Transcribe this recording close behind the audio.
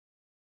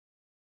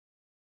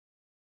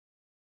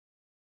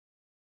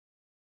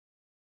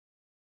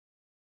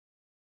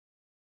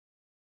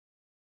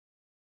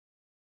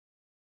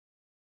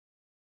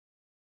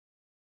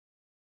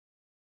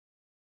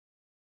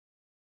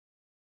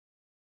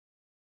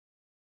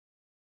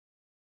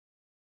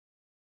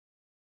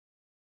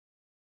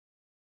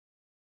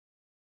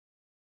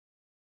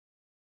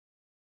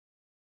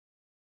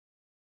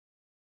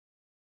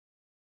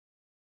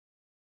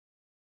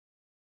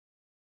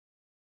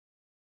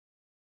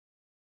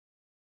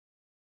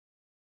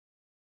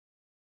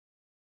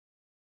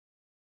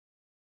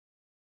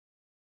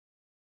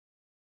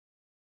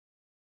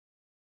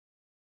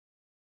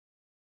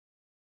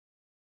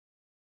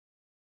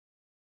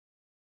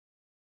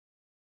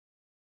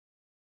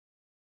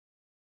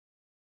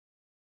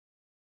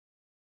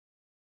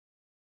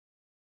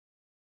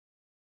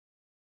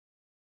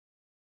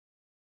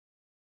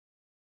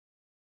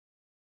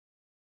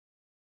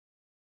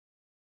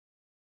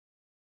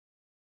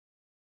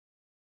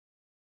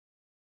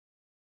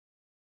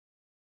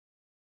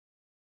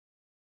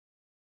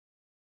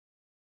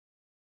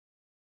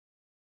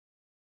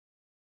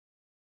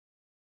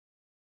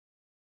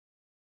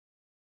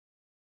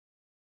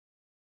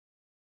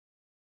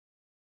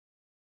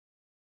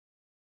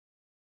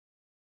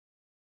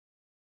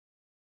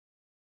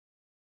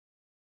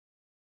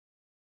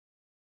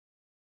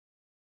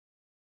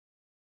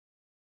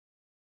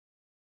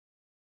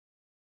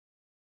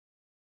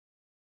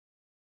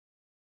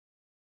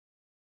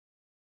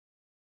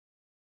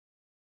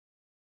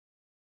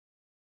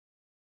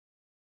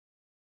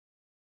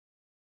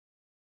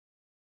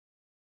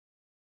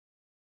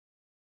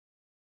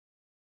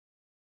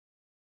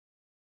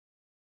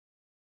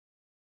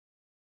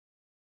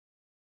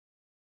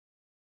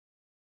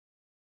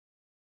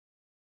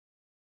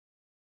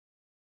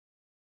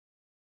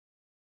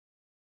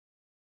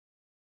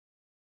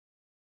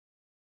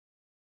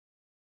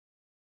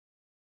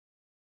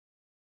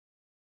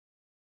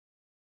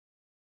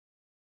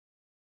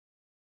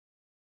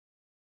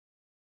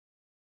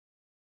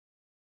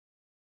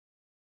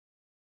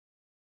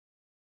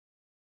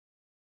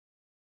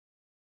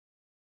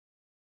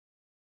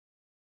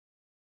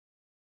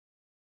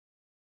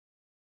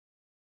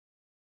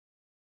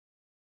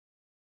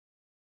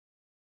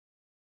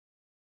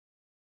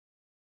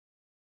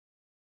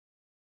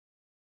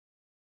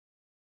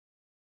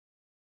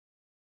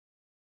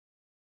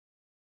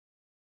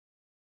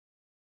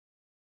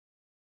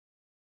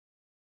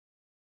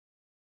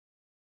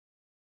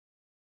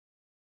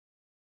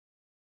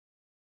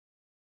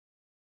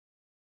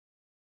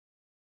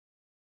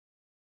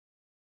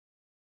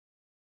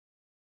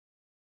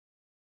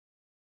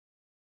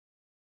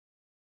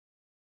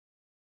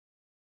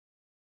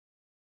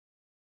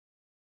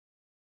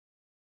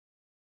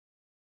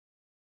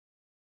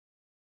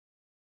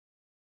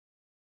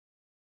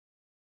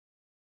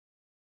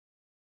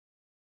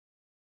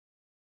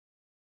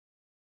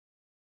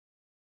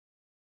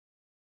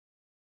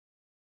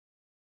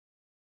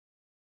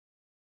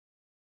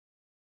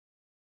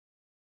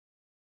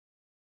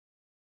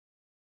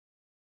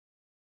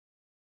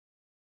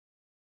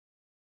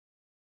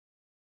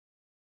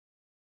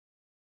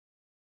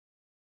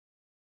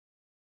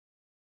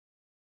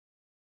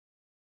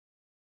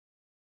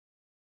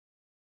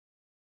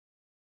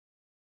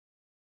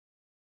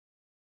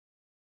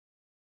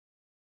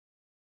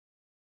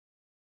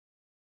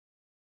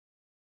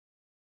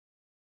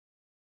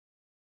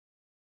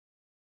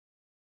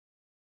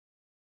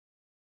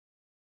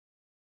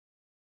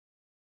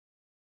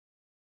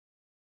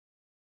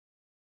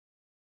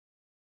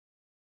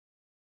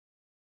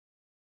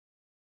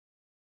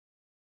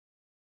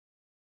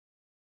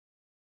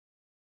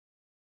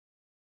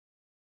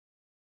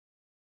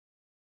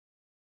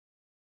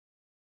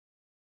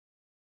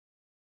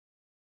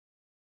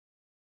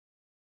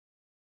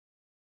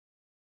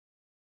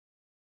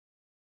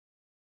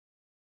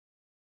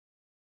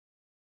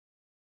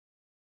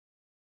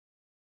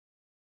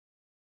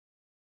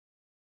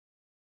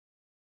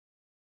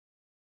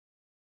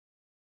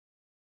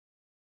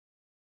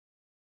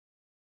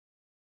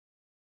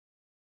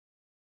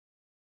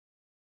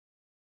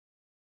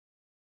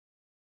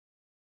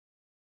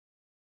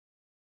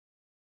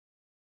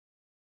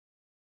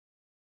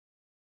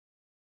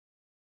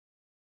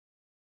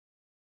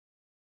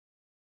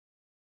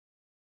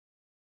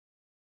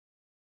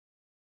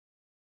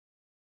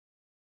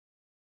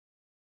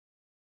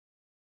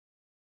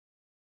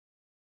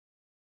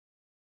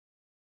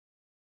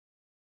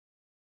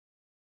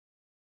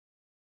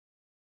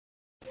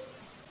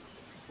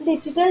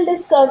Digital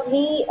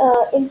Discovery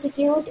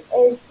Institute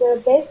is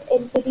the best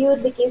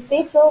institute because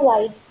they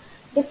provide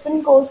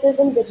different courses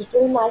in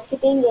digital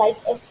marketing like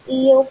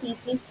SEO,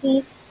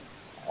 PPC,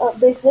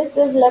 business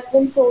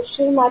development,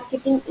 social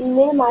marketing,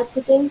 email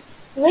marketing,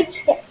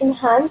 which can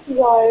enhance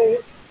your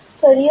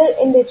career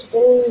in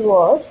digital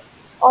world.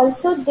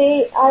 Also,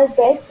 they are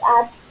best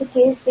apps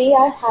because they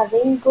are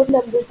having good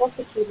numbers of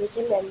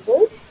security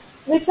members,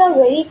 which are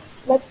very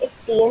much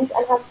experienced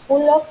and have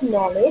full of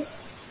knowledge.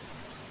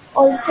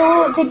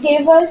 Also, they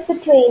gave us the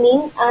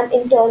training and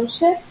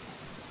internships,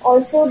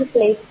 also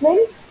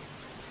replacements,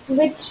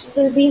 which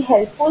will be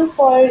helpful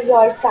for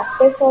your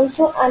practice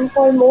also and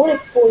for more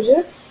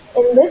exposure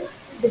in this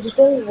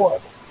digital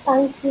world.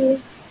 Thank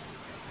you.